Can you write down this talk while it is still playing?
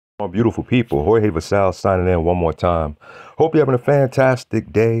Beautiful people, Jorge Vassal signing in one more time. Hope you're having a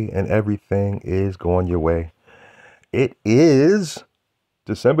fantastic day and everything is going your way. It is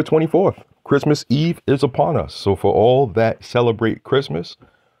December 24th. Christmas Eve is upon us. So for all that celebrate Christmas,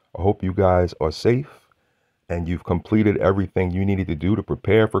 I hope you guys are safe and you've completed everything you needed to do to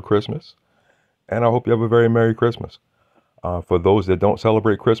prepare for Christmas. And I hope you have a very Merry Christmas. For those that don't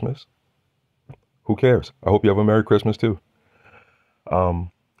celebrate Christmas, who cares? I hope you have a Merry Christmas too.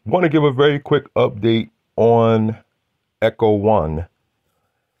 Want to give a very quick update on EchoOne.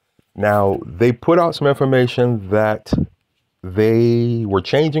 Now, they put out some information that they were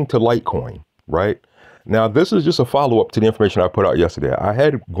changing to Litecoin, right? Now, this is just a follow-up to the information I put out yesterday. I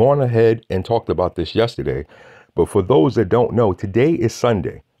had gone ahead and talked about this yesterday, but for those that don't know, today is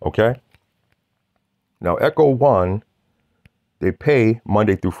Sunday, okay? Now, EchoOne, they pay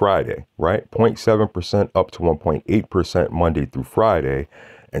Monday through Friday, right? 0.7% up to 1.8% Monday through Friday.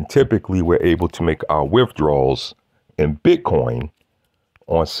 And typically we're able to make our withdrawals in Bitcoin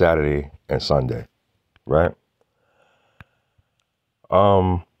on Saturday and Sunday, right?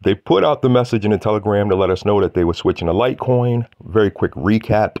 They put out the message in the Telegram to let us know that they were switching to Litecoin. Very quick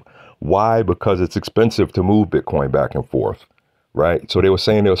recap. Why? Because it's expensive to move Bitcoin back and forth, right? So they were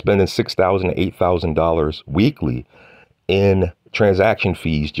saying they were spending $6,000 to $8,000 weekly in transaction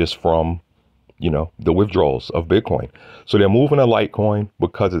fees just from the withdrawals of Bitcoin. So they're moving to Litecoin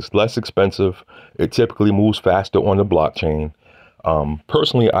because it's less expensive. It typically moves faster on the blockchain.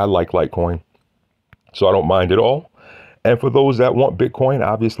 Personally, I like Litecoin, so I don't mind at all. And for those that want Bitcoin,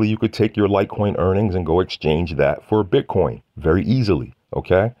 obviously you could take your Litecoin earnings and go exchange that for Bitcoin very easily,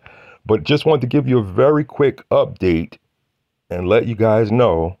 okay? But just wanted to give you a very quick update and let you guys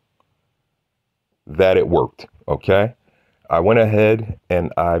know that it worked, okay? I went ahead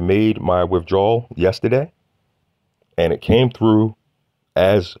and I made my withdrawal yesterday and it came through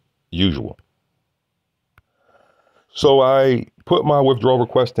as usual. So I put my withdrawal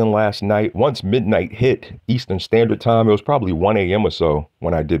request in last night. Once midnight hit Eastern Standard Time, it was probably 1 a.m. or so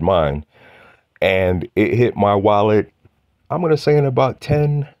when I did mine, and it hit my wallet, I'm going to say in about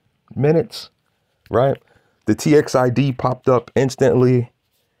 10 minutes, right? The TXID popped up instantly.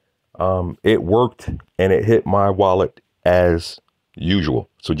 It worked and it hit my wallet as usual.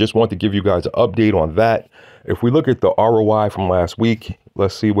 So just want to give you guys an update on that. If we look at the ROI from last week,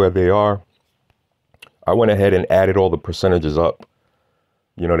 let's see where they are. I went ahead and added all the percentages up.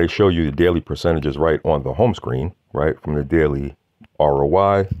 They show you the daily percentages right on the home screen, right, from the daily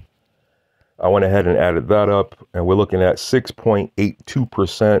ROI. I went ahead and added that up, and we're looking at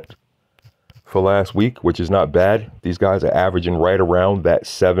 6.82% for last week, which is not bad. These guys are averaging right around that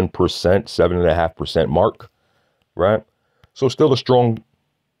 7%, 7.5% mark, right? So still a strong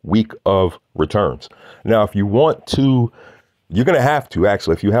week of returns. Now, if you want to, you're going to have to,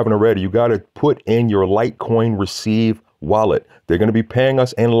 actually, if you haven't already, you got to put in your Litecoin receive wallet. They're going to be paying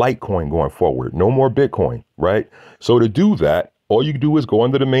us in Litecoin going forward. No more Bitcoin, right? So to do that, all you do is go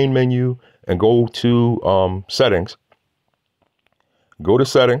under the main menu and go to settings. Go to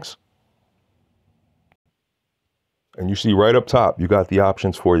settings. And you see right up top, you got the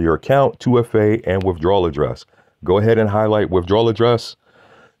options for your account, 2FA, and withdrawal address. Go ahead and highlight withdrawal address.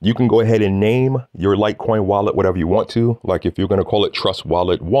 You can go ahead and name your Litecoin wallet whatever you want to. Like if you're going to call it Trust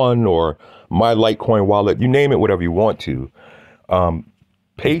Wallet 1 or My Litecoin Wallet, you name it whatever you want to.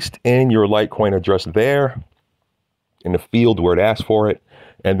 Paste in your Litecoin address there in the field where it asks for it.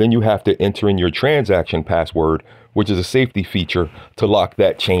 And then you have to enter in your transaction password, which is a safety feature to lock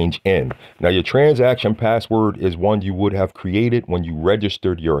that change in. Now, your transaction password is one you would have created when you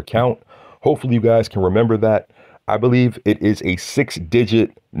registered your account. Hopefully you guys can remember that. I believe it is a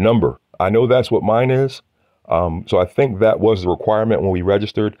 6-digit number. I know that's what mine is. So I think that was the requirement when we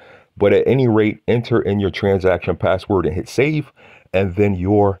registered. But at any rate, enter in your transaction password and hit save. And then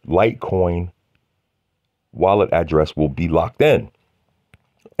your Litecoin wallet address will be locked in.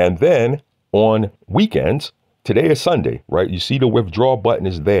 And then on weekends, today is Sunday, right? You see the withdrawal button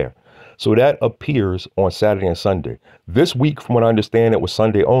is there. So that appears on Saturday and Sunday. This week, from what I understand, it was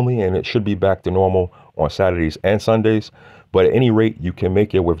Sunday only, and it should be back to normal on Saturdays and Sundays. But at any rate, you can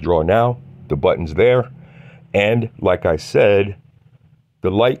make your withdrawal now. The button's there. And like I said, the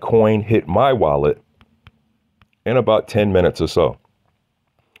Litecoin hit my wallet in about 10 minutes or so.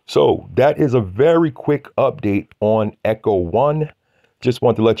 So that is a very quick update on EchoOne. Just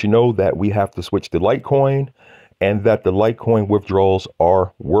want to let you know that we have to switch to Litecoin and that the Litecoin withdrawals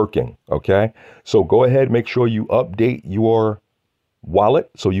are working. Okay, so go ahead, make sure you update your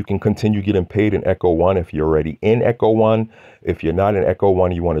wallet so you can continue getting paid in EchoOne if you're already in EchoOne. If you're not in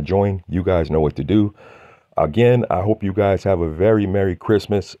EchoOne, you want to join, you guys know what to do. Again, I hope you guys have a very Merry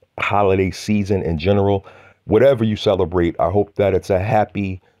Christmas, holiday season in general. Whatever you celebrate, I hope that it's a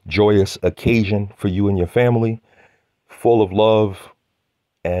happy, joyous occasion for you and your family, full of love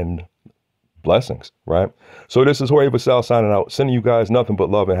and blessings, right? So this is Jorge Vassell signing out, sending you guys nothing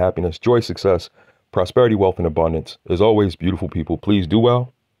but love and happiness, joy, success, prosperity, wealth, and abundance. As always, beautiful people, please do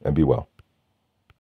well and be well.